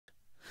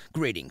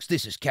Greetings,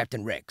 this is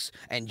Captain Rex,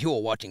 and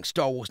you're watching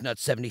Star Wars Nut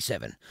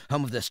 77,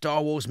 home of the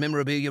Star Wars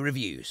Memorabilia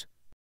Reviews.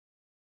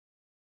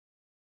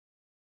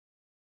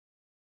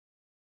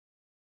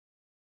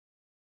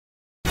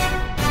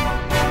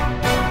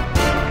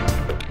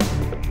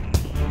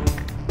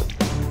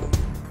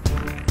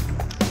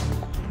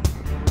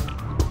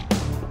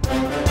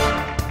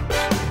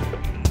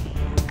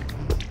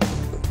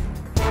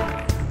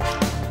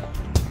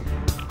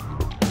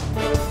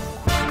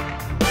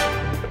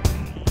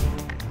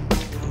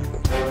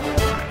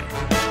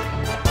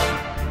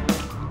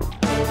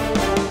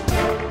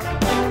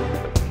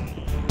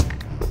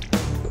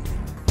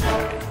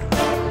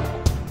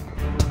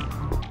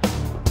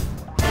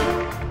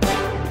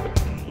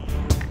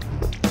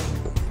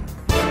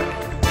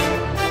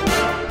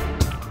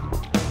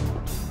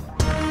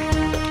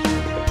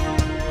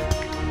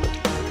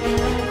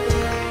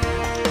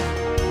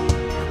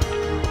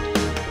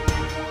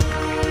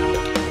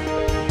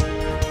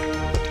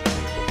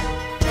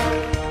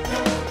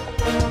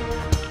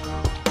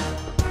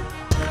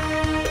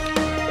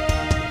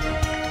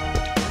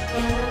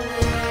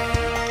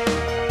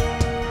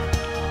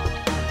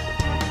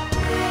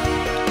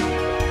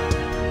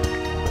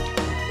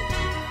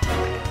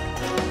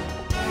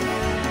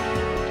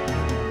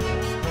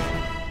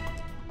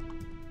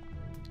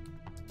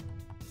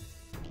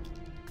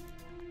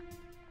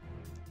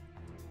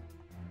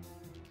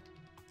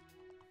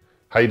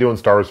 How you doing,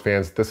 Star Wars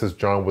fans? This is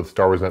John with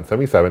Star Wars Nut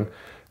 77.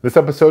 This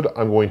episode,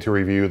 I'm going to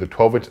review the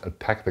 12-inch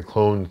Attack of the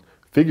Clones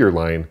figure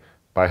line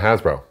by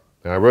Hasbro.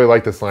 Now, I really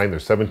like this line.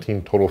 There's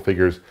 17 total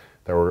figures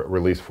that were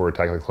released for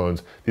Attack of the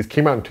Clones. These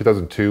came out in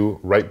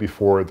 2002, right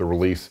before the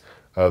release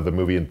of the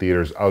movie in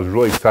theaters. I was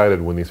really excited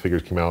when these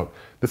figures came out.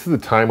 This is a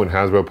time when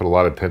Hasbro put a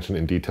lot of attention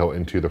and detail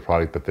into the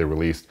product that they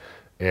released,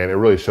 and it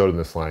really showed in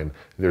this line.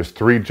 There's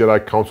 3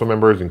 Jedi Council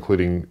members,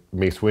 including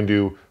Mace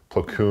Windu,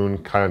 Plo Koon,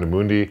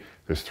 Ki-Adi-Mundi.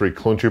 There's 3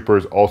 Clone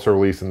Troopers also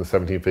released in the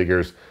 17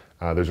 figures.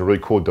 There's a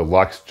really cool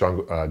deluxe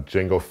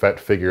Jango Fett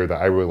figure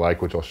that I really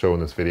like, which I'll show in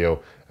this video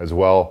as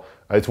well.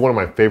 It's one of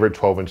my favorite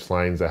 12-inch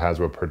lines that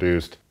Hasbro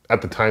produced.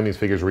 At the time, these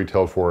figures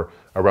retailed for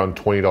around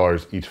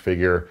 $20 each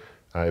figure.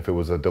 If it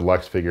was a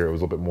deluxe figure, it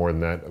was a little bit more than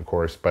that, of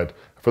course. But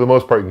for the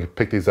most part, you can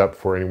pick these up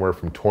for anywhere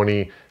from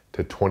 $20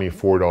 to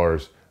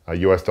 $24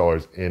 US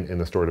dollars in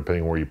the store,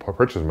 depending on where you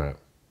purchase them at.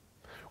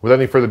 Without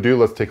any further ado,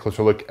 let's take a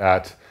closer look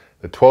at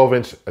the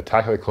 12-inch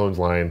Attack of the Clones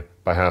line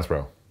by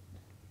Hasbro.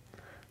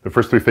 The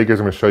first 3 figures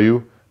I'm going to show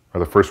you are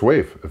the first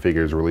wave of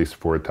figures released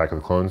for Attack of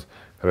the Clones.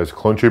 That is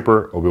Clone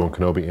Trooper, Obi-Wan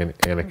Kenobi, and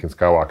Anakin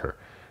Skywalker.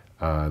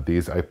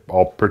 I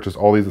purchased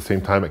all these at the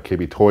same time at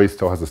KB Toys.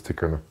 Still has a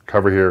sticker on the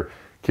cover here.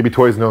 KB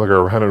Toys no longer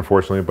around,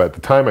 unfortunately, but at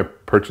the time I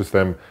purchased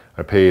them,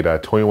 I paid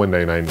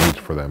 $21.99 each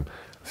for them.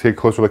 Let's take a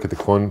closer look at the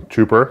Clone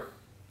Trooper.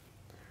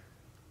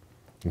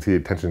 You can see the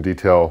attention to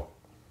detail.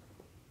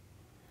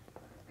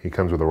 He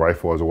comes with a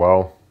rifle as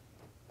well.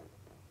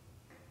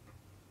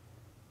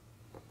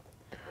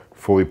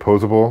 Fully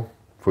posable,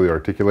 fully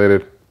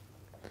articulated.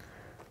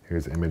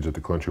 Here's an image of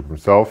the Clone Trooper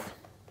himself.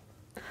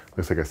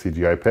 Looks like a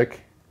CGI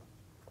pic.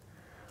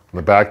 On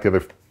the back, the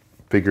other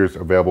figures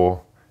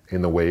available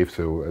in the wave.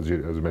 So as I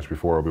mentioned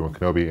before, Obi-Wan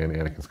Kenobi and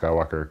Anakin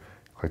Skywalker.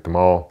 Collect them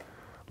all.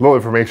 A little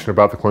information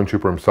about the Clone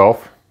Trooper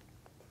himself.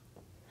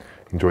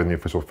 Join the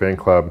official fan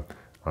club.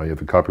 You have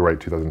the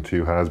copyright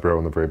 2002 Hasbro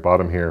on the very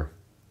bottom here.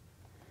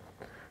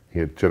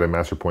 You get Jedi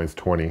Master Points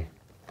 20.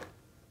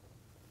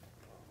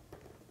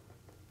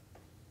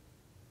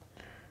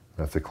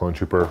 That's the Clone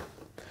Trooper.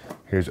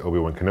 Here's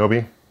Obi-Wan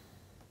Kenobi.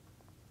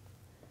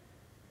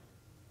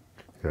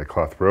 He's got a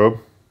cloth robe.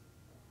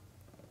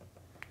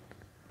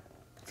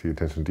 See the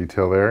attention to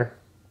detail there.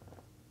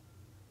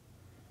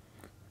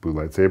 Blue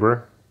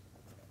lightsaber.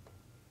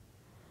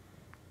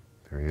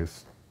 There he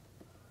is.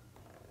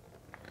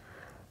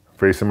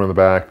 Very similar on the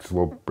back. Just a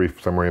little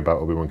brief summary about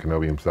Obi-Wan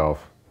Kenobi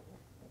himself.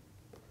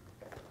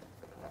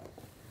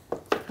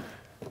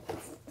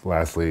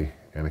 Lastly,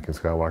 Anakin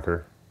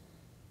Skywalker.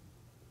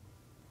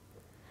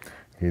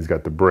 He's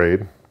got the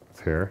braid, his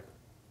hair,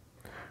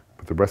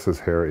 but the rest of his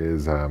hair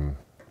is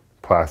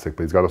plastic,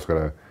 but he's also got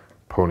a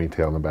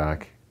ponytail in the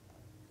back.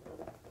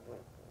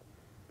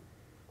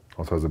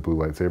 Also has a blue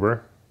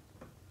lightsaber.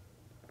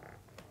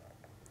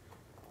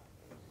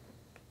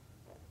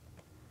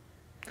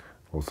 A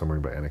little summary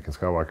about Anakin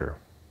Skywalker.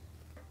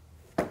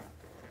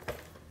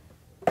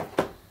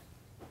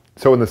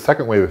 So in the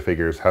second wave of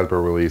figures,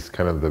 Hasbro released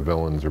kind of the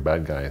villains or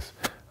bad guys.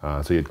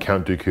 So you had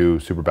Count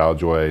Dooku, Super Battle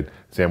Droid,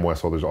 Zam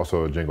Wesell. There's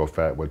also a Jango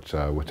Fett, which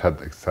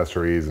had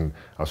accessories, and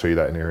I'll show you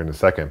that in here in a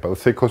second. But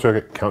let's take a closer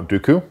look at Count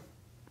Dooku.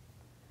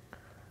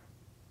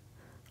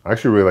 I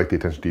actually really like the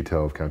attention to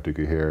detail of Count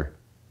Dooku here.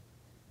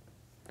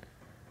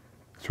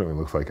 Certainly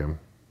looks like him.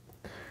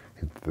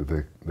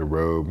 The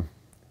robe,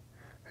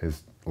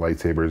 his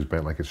lightsaber is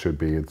bent like it should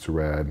be. It's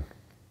red.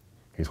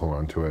 He's holding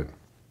on to it.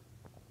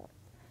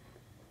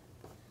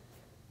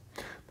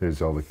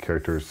 There's all the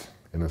characters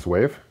in this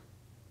wave.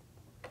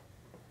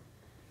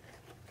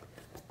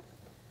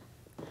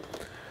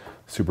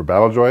 Super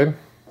Battle Droid.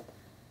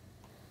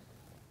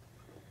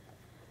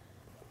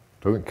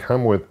 Doesn't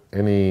come with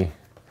any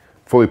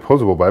fully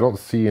posable, but I don't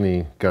see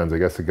any guns. I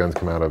guess the guns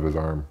come out of his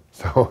arm,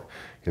 so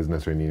he doesn't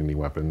necessarily need any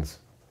weapons.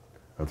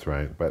 That's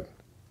right, but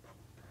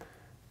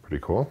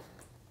pretty cool.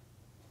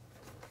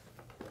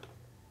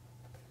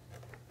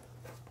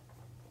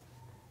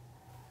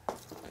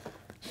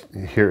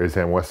 Here is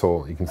Ann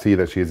Wessel. You can see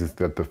that she has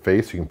got the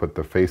face. You can put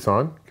the face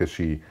on because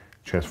she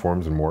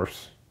transforms and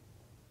morphs.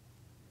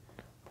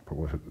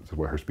 This is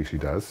what her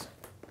species does.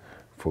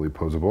 Fully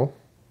posable.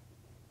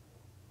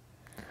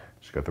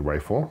 She's got the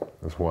rifle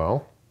as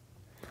well.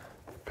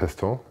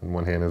 Pistol in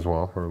one hand as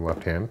well, her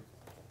left hand.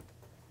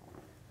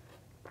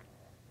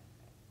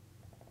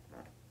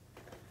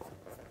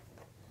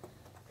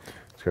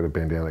 She's got a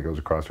bandana that goes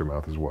across her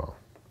mouth as well.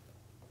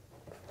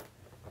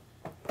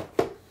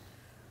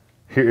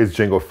 Here is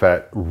Jango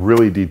Fett,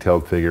 really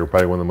detailed figure,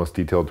 probably one of the most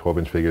detailed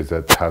 12-inch figures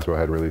that Hasbro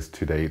had released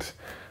to date.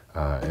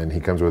 And he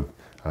comes with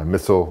a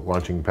missile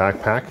launching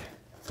backpack.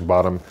 At the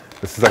bottom,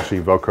 this is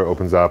actually Velcro,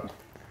 opens up.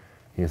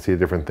 You can see the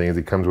different things.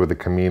 He comes with a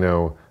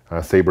Camino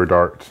saber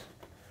dart.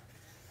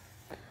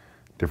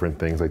 Different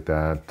things like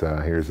that.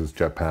 Here's his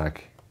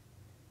jetpack.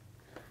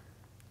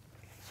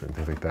 Certain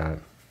things like that.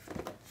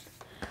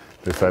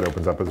 This side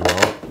opens up as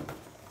well.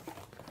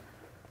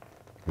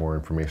 More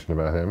information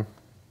about him.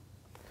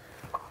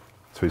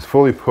 So he's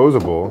fully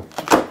posable.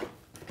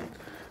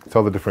 It's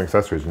all the different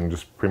accessories. You can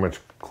just pretty much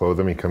clothe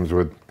him. He comes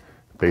with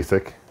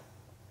basic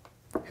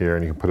here,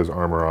 and you can put his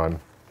armor on.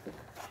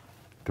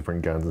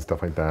 Different guns and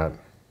stuff like that.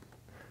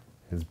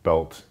 His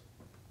belt,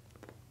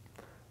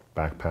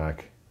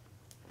 backpack.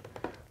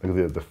 Look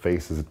at the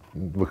face.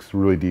 Looks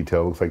really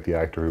detailed. Looks like the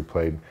actor who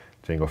played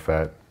Jango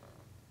Fett.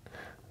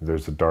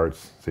 There's the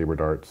darts, saber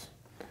darts.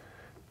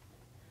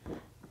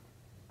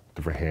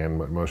 Different hand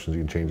motions.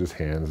 You can change his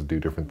hands, do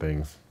different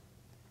things.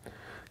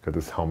 Got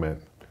this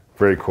helmet.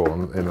 Very cool.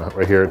 And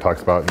right here it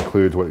talks about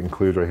includes what it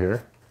includes right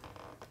here.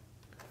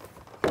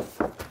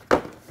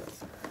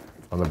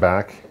 On the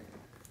back.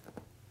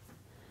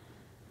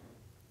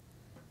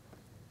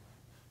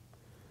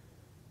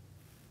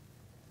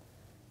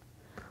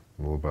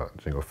 A little about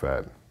Jango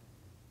Fett.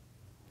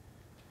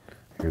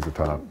 Here's the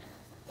top.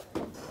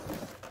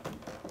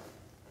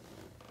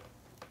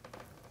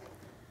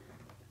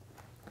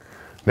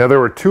 Now there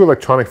were two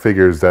electronic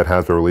figures that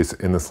Hasbro released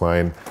in this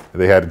line.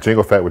 They had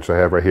Jango Fett, which I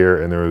have right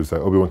here, and there was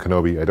Obi-Wan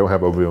Kenobi. I don't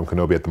have Obi-Wan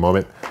Kenobi at the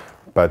moment,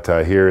 but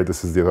here,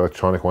 this is the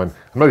electronic one.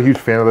 I'm not a huge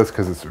fan of this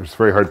because it's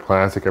very hard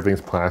plastic.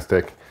 Everything's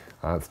plastic.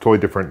 It's totally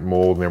different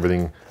mold and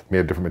everything made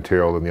of different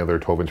material than the other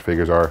 12-inch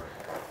figures are.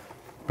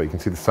 But you can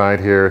see the side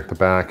here, the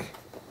back.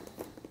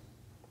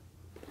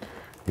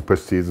 You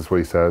push these, this is what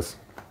he says.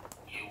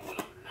 You will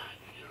not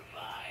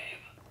survive.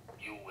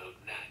 You will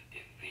not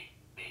defeat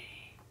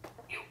me.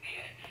 You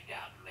can't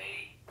stop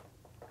me.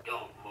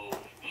 Don't move,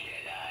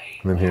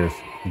 Jedi. And then here's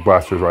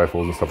blasters,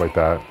 rifles, and stuff like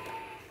that.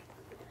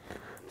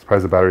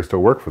 Surprised the batteries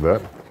still work for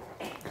that,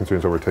 considering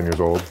it's over 10 years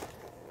old.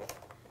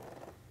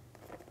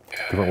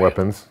 Different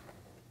weapons.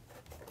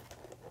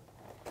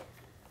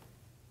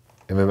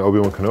 And then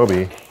Obi-Wan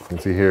Kenobi, you can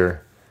see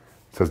here,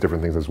 says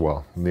different things as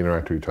well. They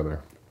interact with each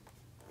other.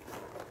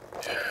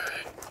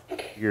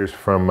 Here's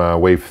from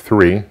Wave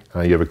 3.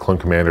 You have a clone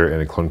commander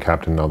and a clone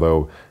captain,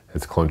 although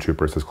it's clone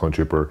trooper, it says clone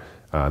trooper.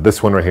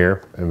 This one right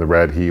here, in the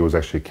red, he was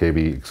actually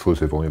KB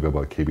exclusive, only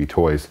available at KB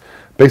Toys.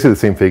 Basically the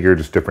same figure,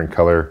 just different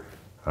color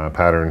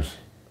patterns.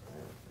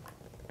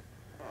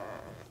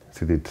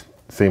 See the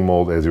same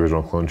mold as the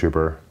original clone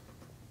trooper.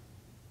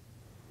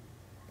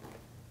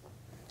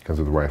 Comes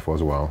with a rifle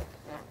as well.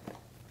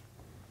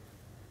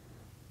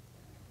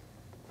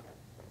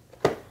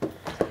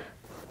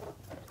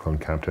 Clone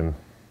captain.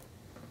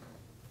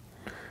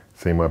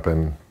 Same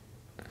weapon.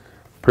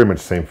 Pretty much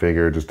same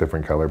figure, just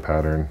different color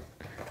pattern.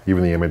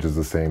 Even the image is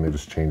the same, they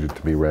just change it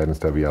to be red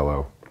instead of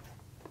yellow.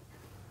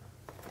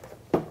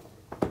 The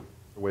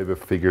wave of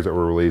figures that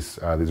were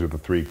released, these are the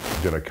 3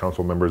 Jedi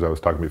Council members I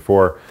was talking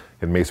before,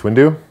 and Mace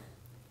Windu.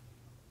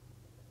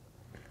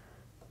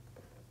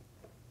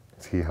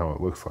 See how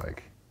it looks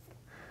like.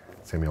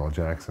 Samuel L.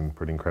 Jackson,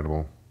 pretty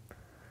incredible.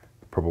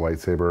 Purple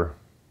lightsaber.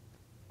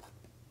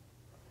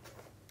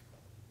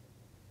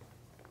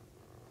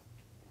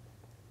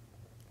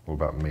 What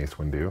about Mace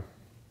Windu?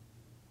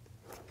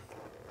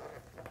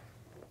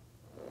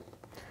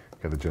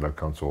 Got the Jedi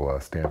Council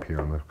stamp here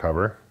on the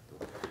cover.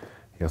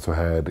 He also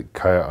had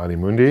Kaya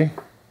Adimundi.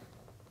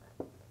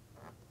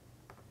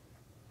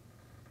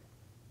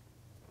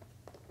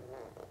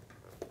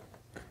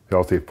 They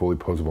all stay fully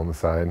posable on the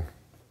side.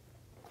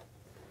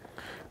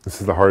 This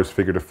is the hardest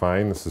figure to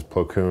find. This is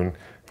Plo Koon.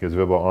 He is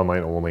available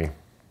online only.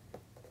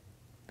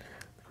 The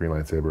green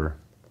lightsaber.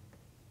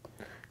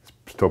 It's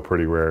still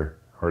pretty rare,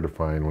 hard to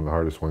find. One of the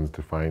hardest ones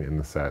to find in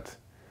the set.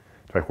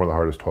 In fact, one of the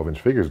hardest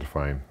 12-inch figures to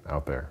find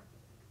out there.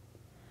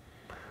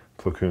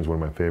 Plo Koon's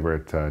one of my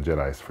favorite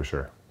Jedis for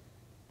sure.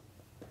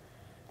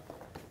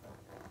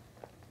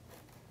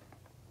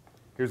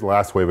 Here's the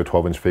last wave of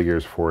 12-inch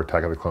figures for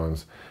Attack of the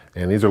Clones.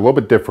 And these are a little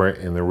bit different,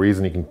 and the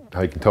reason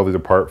how you can tell these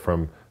apart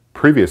from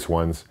previous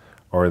ones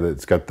are that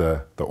it's got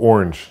the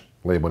orange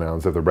label now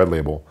instead of the red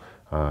label.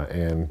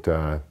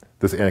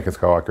 This Anakin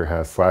Skywalker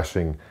has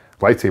slashing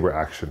lightsaber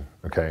action,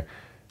 okay?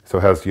 So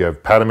you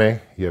have Padme,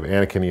 you have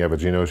Anakin, you have a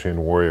Geonosian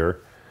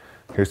warrior.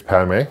 Here's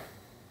Padme.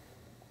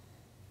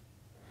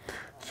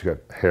 She's got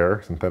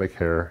hair, synthetic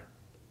hair.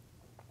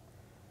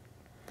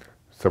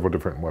 Several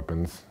different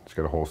weapons. She's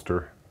got a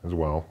holster as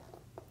well.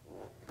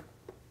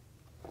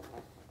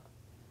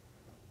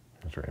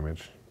 Here's her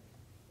image.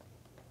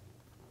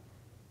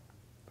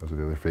 Those are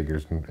the other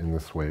figures in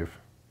this wave.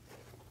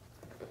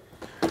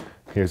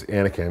 Here's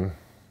Anakin.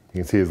 You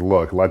can see his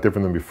look, a lot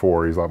different than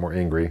before. He's a lot more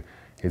angry.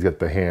 He's got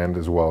the hand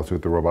as well, so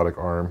with the robotic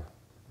arm.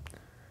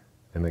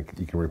 And then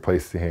you can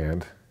replace the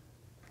hand.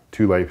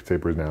 2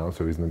 lightsabers now,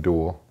 so he's in the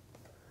duel.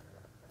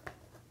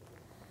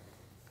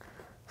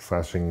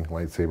 Slashing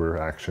lightsaber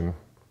action.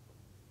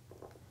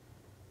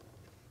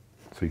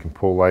 So you can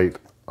pull light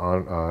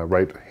on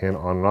right hand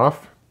on and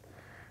off.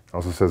 It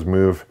also says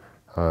move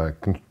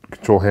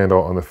control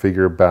handle on the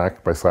figure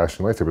back by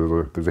slashing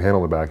lightsaber. There's a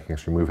handle in the back. You can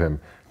actually move him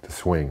to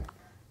swing.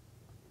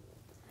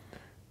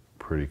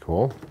 Pretty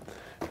cool.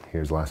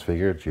 Here's the last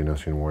figure,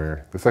 Geonosian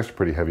warrior. This is actually a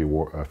pretty heavy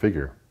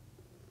figure.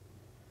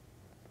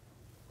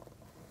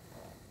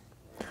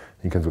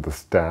 He comes with a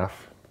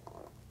staff.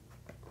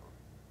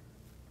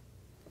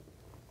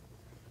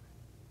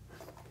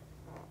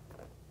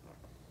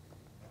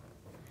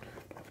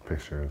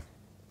 Picture of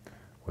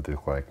what they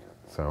look like.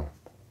 So,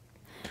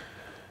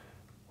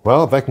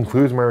 well, that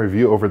concludes my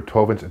review over the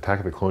 12-inch Attack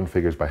of the Clone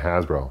figures by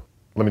Hasbro.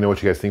 Let me know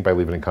what you guys think by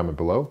leaving a comment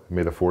below.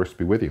 May the Force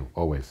be with you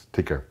always.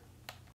 Take care.